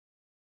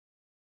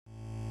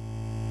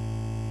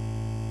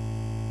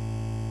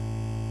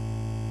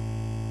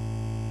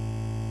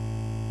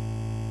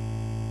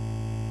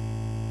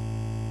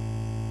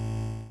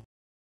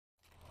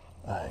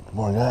Good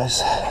morning,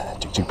 guys.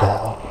 Jig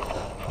Pal.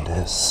 On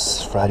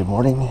this Friday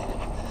morning,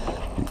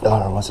 we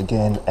are once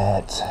again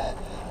at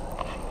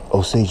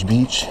Osage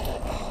Beach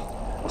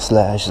 /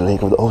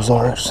 Lake of the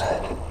Ozarks,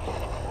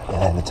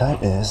 and the time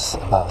is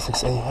about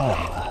 6 a.m.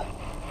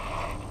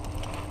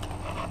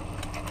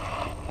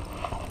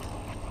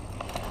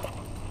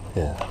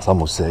 Yeah, it's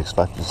almost 6,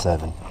 5 to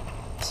 7.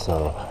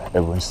 So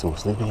everyone's still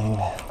sleeping.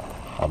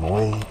 I'm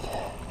awake,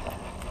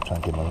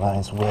 trying to get my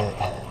lines wet.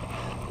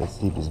 Let's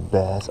see if these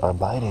bass are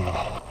biting.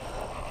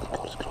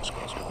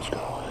 Let's go.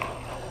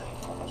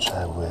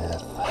 Try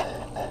with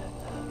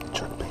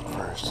jerkbait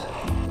first.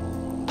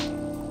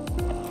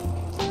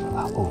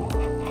 Oh.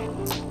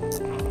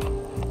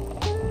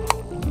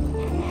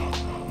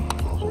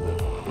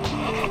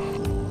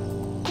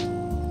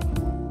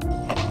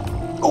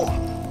 Oh,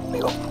 there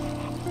you go.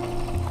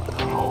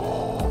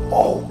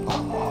 Oh,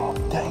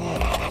 dang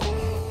it.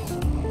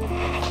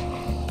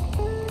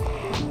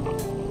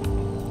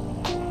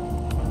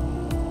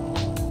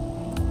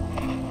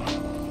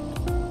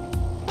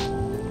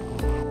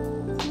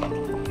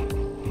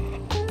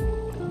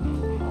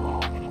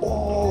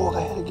 Oh, I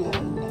hit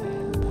again.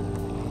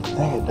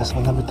 Dang it, that's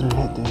my number 3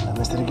 hit, dude. I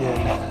missed it again.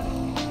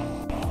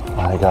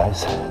 Alright,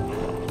 guys.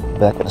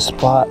 Back at the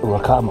spot where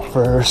I caught my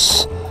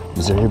first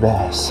Missouri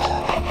bass.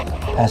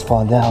 Pants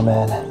falling down,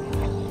 man.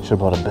 Should've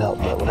brought a belt,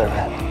 but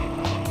whatever.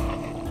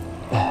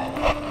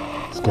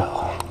 Let's go.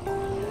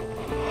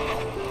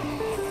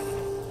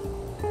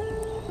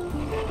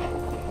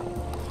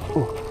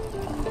 Ooh.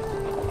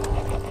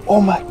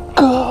 Oh my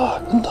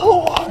God, another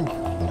one.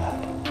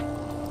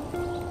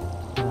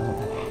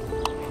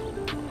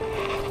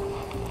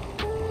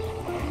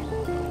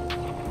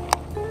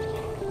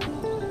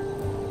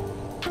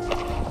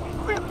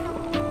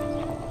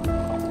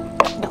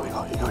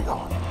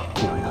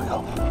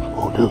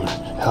 Oh, dude,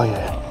 hell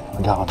yeah.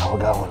 I got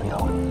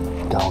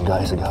one,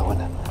 guys, I got one.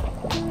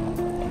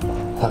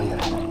 Hell yeah.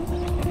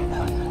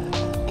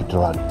 Keep the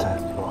rod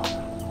tight, bro.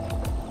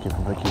 Keep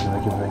it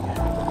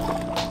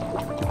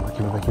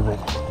back.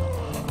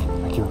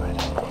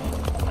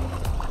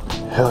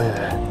 Hell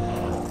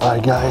yeah.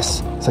 Alright,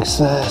 guys,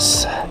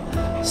 success,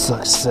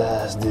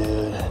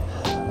 dude.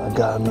 I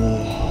got me.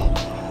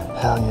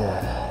 Hell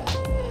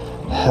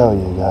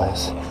yeah,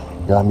 guys.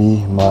 Got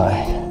me my,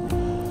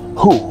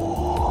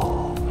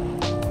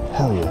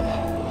 hell yeah.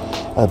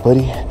 Alright,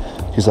 buddy.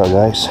 Cheers out,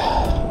 guys.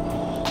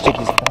 Check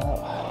this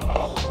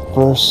out.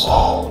 First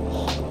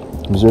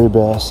Missouri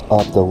bass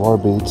off the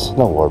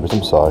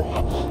I'm sorry.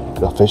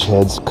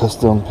 Fishhead's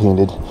custom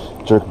painted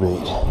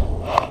jerkbait.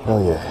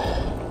 Hell yeah.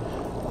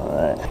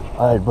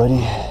 Alright,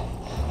 buddy.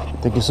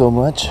 Thank you so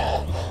much.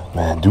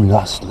 Man, do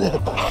not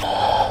slip.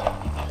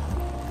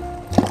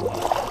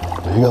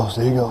 There he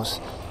goes.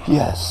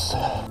 Yes.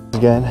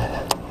 Again,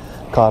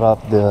 caught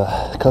up the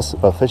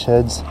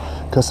Fishhead's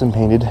custom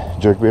painted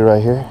jerkbait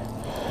right here,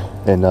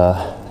 and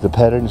the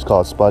pattern is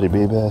called Spotted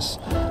Baybass,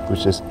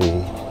 which is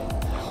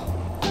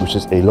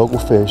a local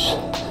fish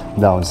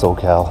down in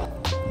SoCal.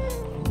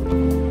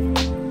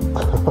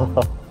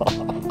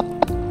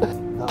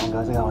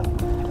 I got one.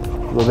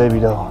 Little baby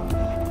though.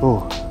 Ooh.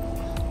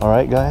 All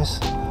right, guys,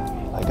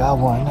 I got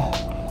one.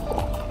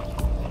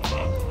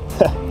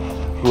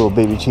 Little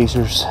baby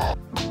chasers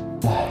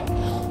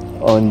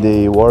on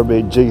the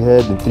warbait jig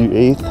head in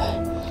 3/8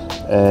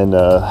 and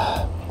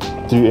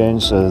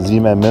 3-inch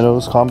Z-Man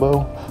minnows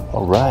combo.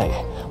 All right.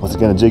 Once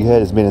again, the jig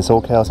head is made in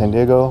SoCal, San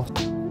Diego.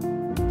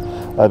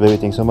 All right, baby.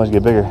 Thanks so much.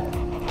 Get bigger.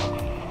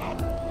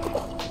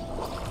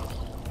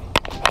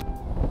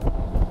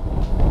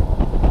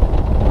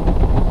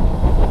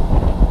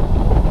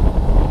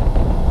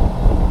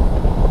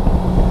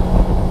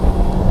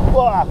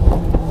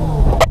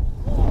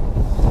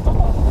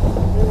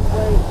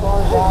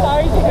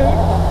 Sorry, dude.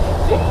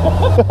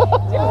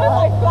 Dude was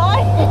like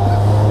flying.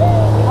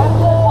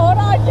 Hold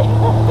on, dude.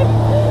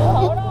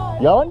 Hold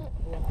on. Going?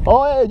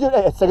 Oh, hey, dude,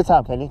 hey, second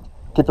time, Kenny.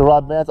 Keep the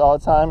rod bands all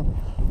the time.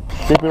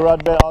 Keep your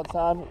rod band all the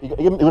time.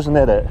 Where's the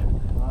net at?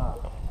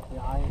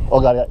 Oh,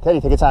 got it. Kenny,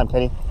 take your time,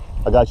 Kenny.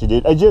 I got you,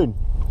 dude. Hey, Jude.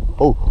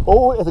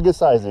 Oh, it's a good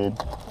size, dude.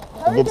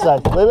 It's a good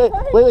size.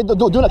 Wait.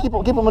 Do not keep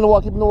them in the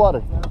water. Keep them in the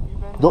water.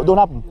 Don't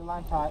hop them.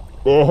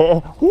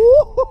 Yeah.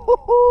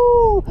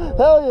 Woo-hoo-hoo-hoo.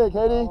 Hell yeah,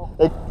 Kenny.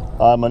 Hey,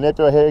 my net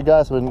right here,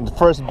 guys. For the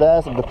first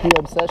bass of the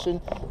PM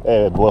session.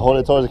 Hey, boy, hold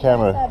it towards the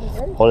camera.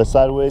 Hold it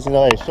sideways. You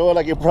know, hey, show it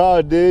like you're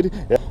proud, dude.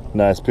 Yeah.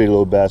 Nice, pretty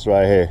little bass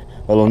right here.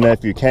 My little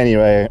nephew, Kenny,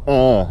 right here.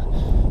 All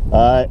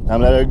right,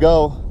 time to let her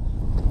go.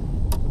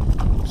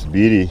 It's a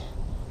beauty.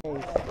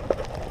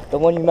 The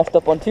one you messed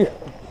up on too.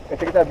 Hey,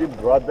 take that, dude.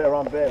 Rod bed.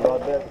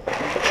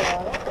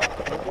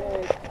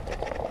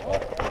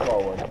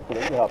 Small one. You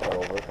can hop that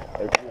over.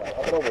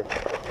 Hop it over.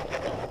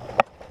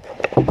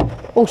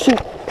 Oh shoot.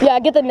 Yeah,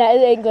 get the net.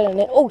 It ain't good in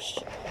it. Oh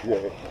shit.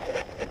 Yeah.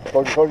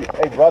 Told you.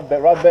 Hey, rod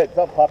bed.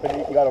 Stop popping.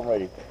 You got him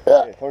ready.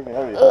 Hey, told me,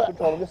 hurry.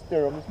 Just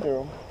steer him.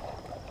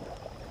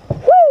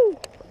 Woo!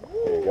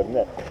 Yeah, got him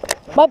net.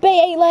 My bait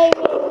ain't laying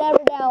me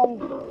never down.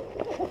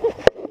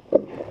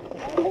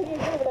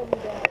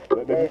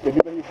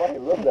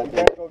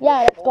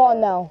 Yeah, it's gone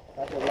now.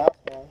 That's the last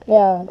one.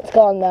 Yeah, it's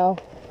gone now.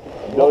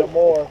 Go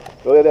more.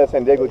 Go at that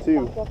San Diego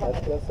too.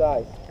 That's good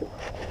size.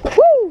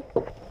 Woo!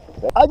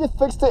 I just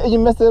fixed it and you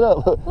messed it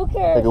up. Who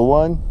cares? Like a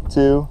 1,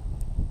 2.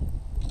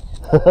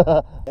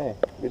 Hey,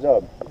 good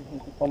job.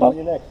 Come on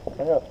your neck.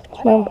 Hurry up.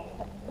 Come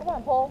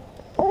on, Paul.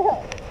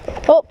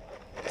 Oh,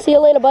 see you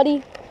later,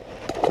 buddy.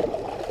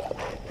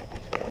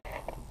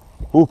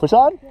 Ooh, fish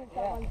on?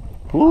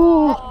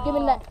 Ooh. Give me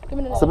the net. Give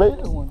me the net. So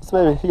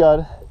baby, you got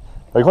it.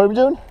 Are you recording me,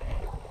 June?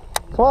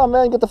 Come on,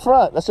 man, get the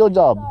front. That's your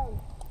job.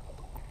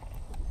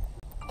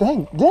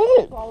 Dang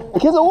it! The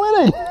kids are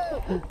winning!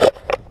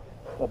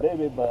 A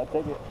baby, but I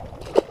take it.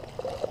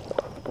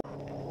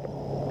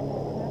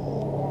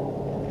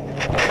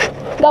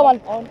 Got one.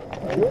 Are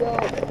you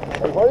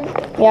recording?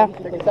 Yeah.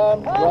 Take your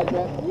time, right,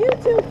 man. You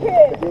two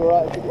kids.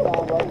 Take your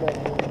time, right, man.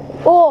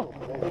 Oh,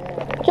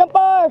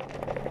 jumper!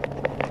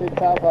 Take your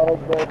time, I'll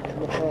hold both in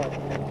the front.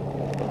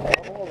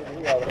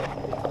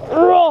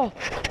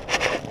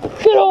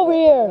 Get over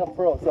here!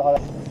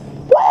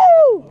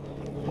 Woo!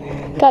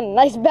 Got a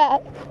nice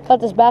bat. Got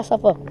this bass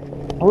off a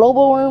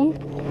robo worm.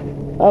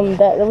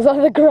 That was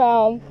on the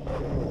ground.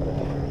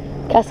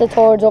 Cast it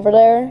towards over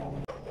there.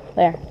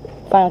 There.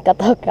 Finally got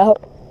the hook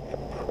out.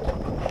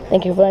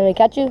 Thank you for letting me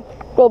catch you.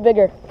 Grow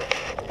bigger.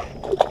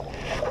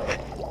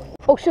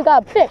 Oh shoot,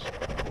 got a fish.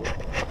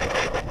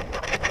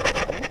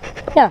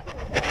 Yeah.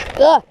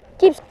 Ugh,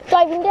 keeps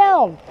diving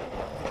down.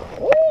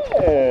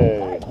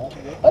 Hey,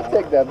 I'll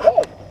take that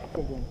back.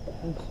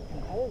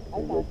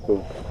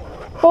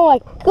 Oh my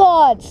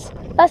God.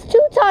 That's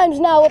 2 times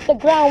now with the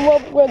ground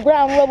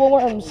robo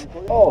worms.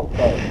 Oh,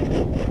 sorry.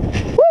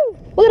 Woo!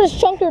 Look at this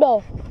chunker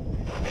though.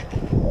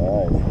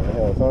 Nice.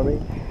 What's on me?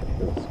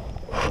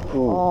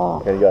 Ooh. Oh.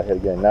 Okay, you got hit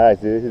again. Nice,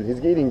 dude. He's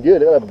eating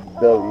good. Look at that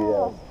belly.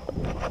 Yeah.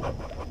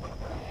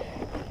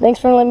 Thanks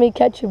for letting me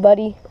catch you,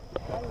 buddy.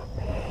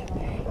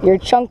 You're a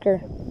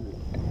chunker.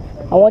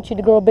 I want you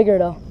to grow bigger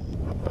though.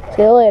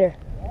 See you later.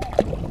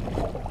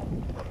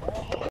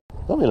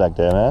 Don't be like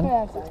that, man.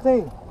 Yeah,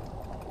 16.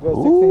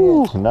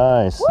 Ooh,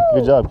 nice. Woo.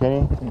 Good job,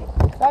 Kenny.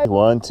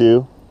 1,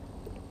 2.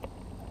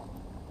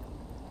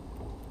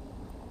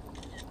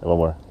 And one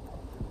more.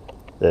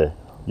 There.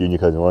 You and your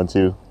cousin. 1,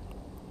 2.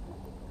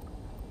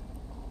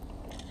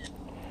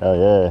 Oh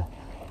yeah.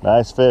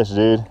 Nice fish,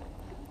 dude.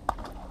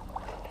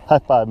 High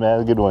five, man.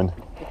 That's a good one.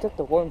 I took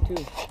the worm too.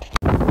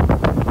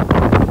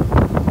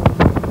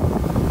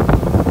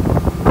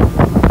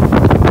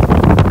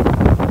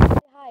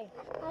 Hi.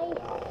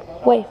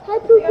 Wait. Hi,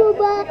 Poo Poo.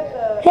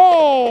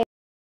 Hey.